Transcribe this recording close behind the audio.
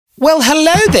Well,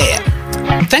 hello there.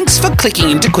 Thanks for clicking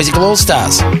into Quizzical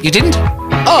All-Stars. You didn't?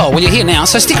 Oh, well, you're here now,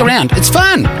 so stick around. It's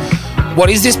fun. What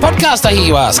is this podcast, I hear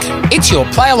you ask? It's your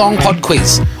play-along pod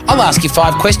quiz. I'll ask you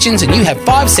 5 questions and you have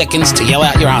 5 seconds to yell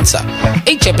out your answer.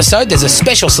 Each episode, there's a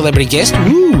special celebrity guest.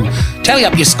 Tally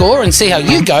up your score and see how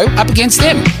you go up against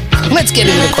them. Let's get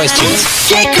into the questions.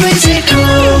 Get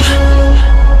quizzical.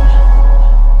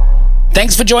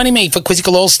 Thanks for joining me for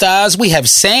Quizzical All-Stars. We have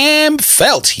Sam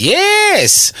Feldt.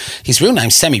 Yes! His real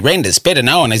name's Sammy Renders, better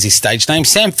known as his stage name,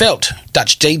 Sam Feldt,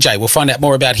 Dutch DJ. We'll find out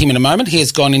more about him in a moment. He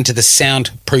has gone into the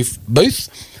soundproof booth.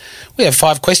 We have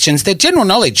 5 questions. They're general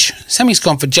knowledge. Sammy's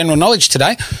gone for general knowledge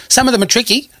today. Some of them are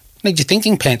tricky. Need your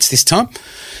thinking pants this time.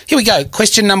 Here we go.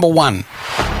 Question number 1.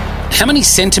 How many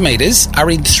centimetres are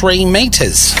in 3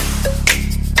 metres?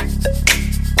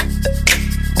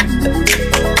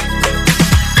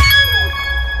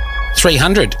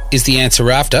 $300 is the answer we're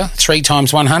after. 3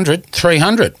 times 100,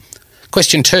 300.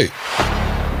 Question 2.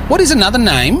 What is another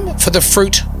name for the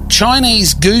fruit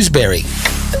Chinese gooseberry?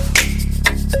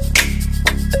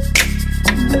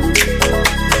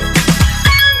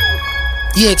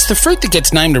 Yeah, it's the fruit that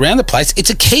gets named around the place. It's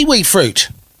a kiwi fruit.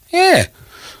 Yeah,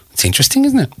 it's interesting,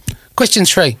 isn't it? Question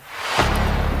 3.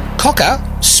 Cocker,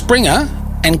 Springer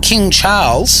and King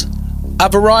Charles are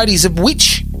varieties of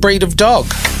which breed of dog?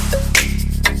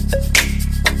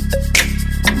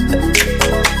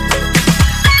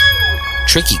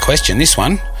 Tricky question, this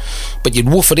one, but you'd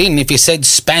woof it in if you said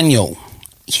spaniel.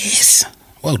 Yes,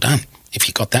 well done. If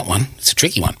you got that one, it's a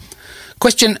tricky one.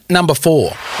 Question number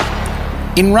 4.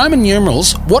 In Roman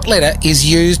numerals, what letter is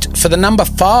used for the number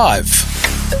 5?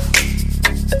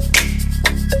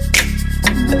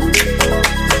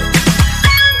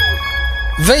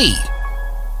 V.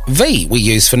 V we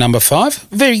use for number 5.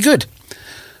 Very good.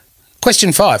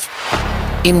 Question 5.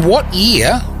 In what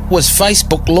year was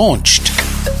Facebook launched?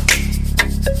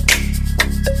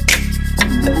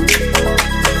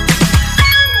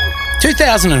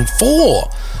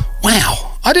 $2004.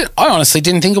 Wow. I honestly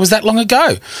didn't think it was that long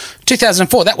ago.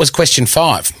 2004, that was question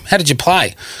 5. How did you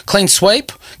play? Clean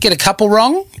sweep? Get a couple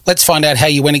wrong? Let's find out how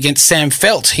you went against Sam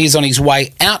Feldt. He's on his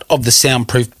way out of the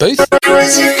soundproof booth.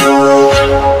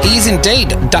 He is indeed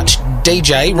Dutch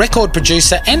DJ, record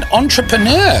producer and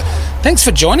entrepreneur. Thanks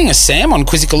for joining us, Sam, on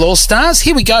Quizzical All-Stars.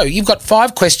 Here we go. You've got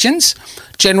 5 questions.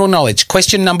 General knowledge.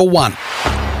 Question number 1.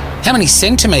 How many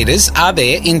centimetres are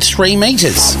there in 3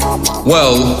 metres?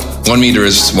 Well, 1 metre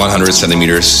is 100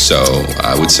 centimetres, so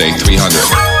I would say 300.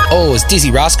 Oh, as Dizzy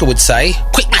Rascal would say,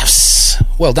 quick maths.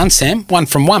 Well done, Sam. 1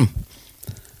 from 1.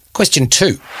 Question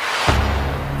 2.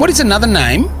 What is another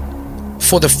name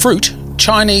for the fruit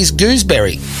Chinese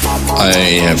gooseberry? I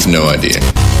have no idea.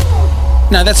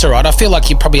 No, that's all right. I feel like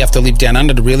you probably have to live down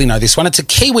under to really know this one. It's a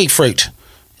kiwi fruit.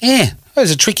 Yeah, that was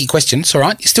a tricky question. It's all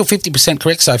right. You're still 50%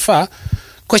 correct so far.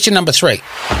 Question number 3.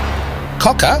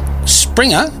 Cocker,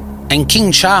 Springer and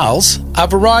King Charles are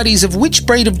varieties of which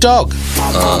breed of dog?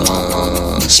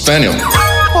 Spaniel.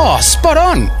 Oh, spot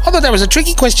on. I thought that was a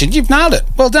tricky question. You've nailed it.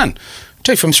 Well done.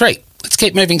 2 from 3. Let's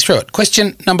keep moving through it.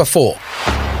 Question number 4.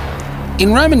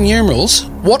 In Roman numerals,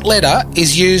 what letter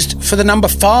is used for the number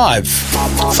 5?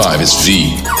 5 is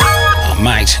V. Oh,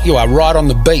 mate, you are right on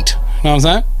the beat. You know what I'm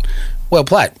saying? Well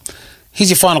played. Here's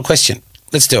your final question.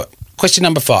 Let's do it. Question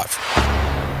number 5.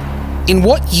 In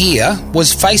what year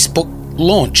was Facebook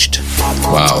launched?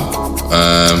 Wow.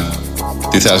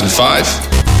 2005.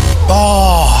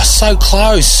 Oh, so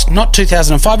close. Not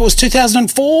 2005, it was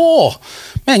 2004.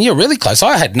 Man, you're really close.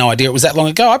 I had no idea it was that long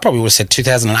ago. I probably would have said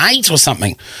 2008 or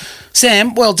something.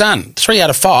 Sam, well done. 3 out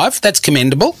of 5. That's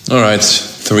commendable. All right.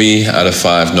 3 out of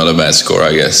 5. Not a bad score,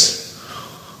 I guess.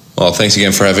 Well, thanks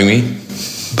again for having me.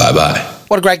 Bye-bye.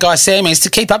 What a great guy Sam is. To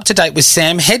keep up to date with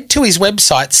Sam, head to his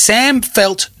website,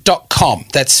 samfeldt.com.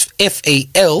 That's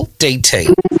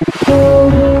Feldt.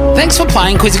 Thanks for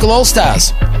playing Quizzical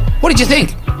All-Stars. What did you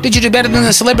think? Did you do better than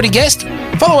the celebrity guest?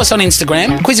 Follow us on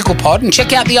Instagram, Quizzical Pod, and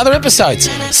check out the other episodes.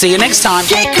 See you next time.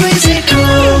 Get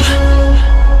quizzical.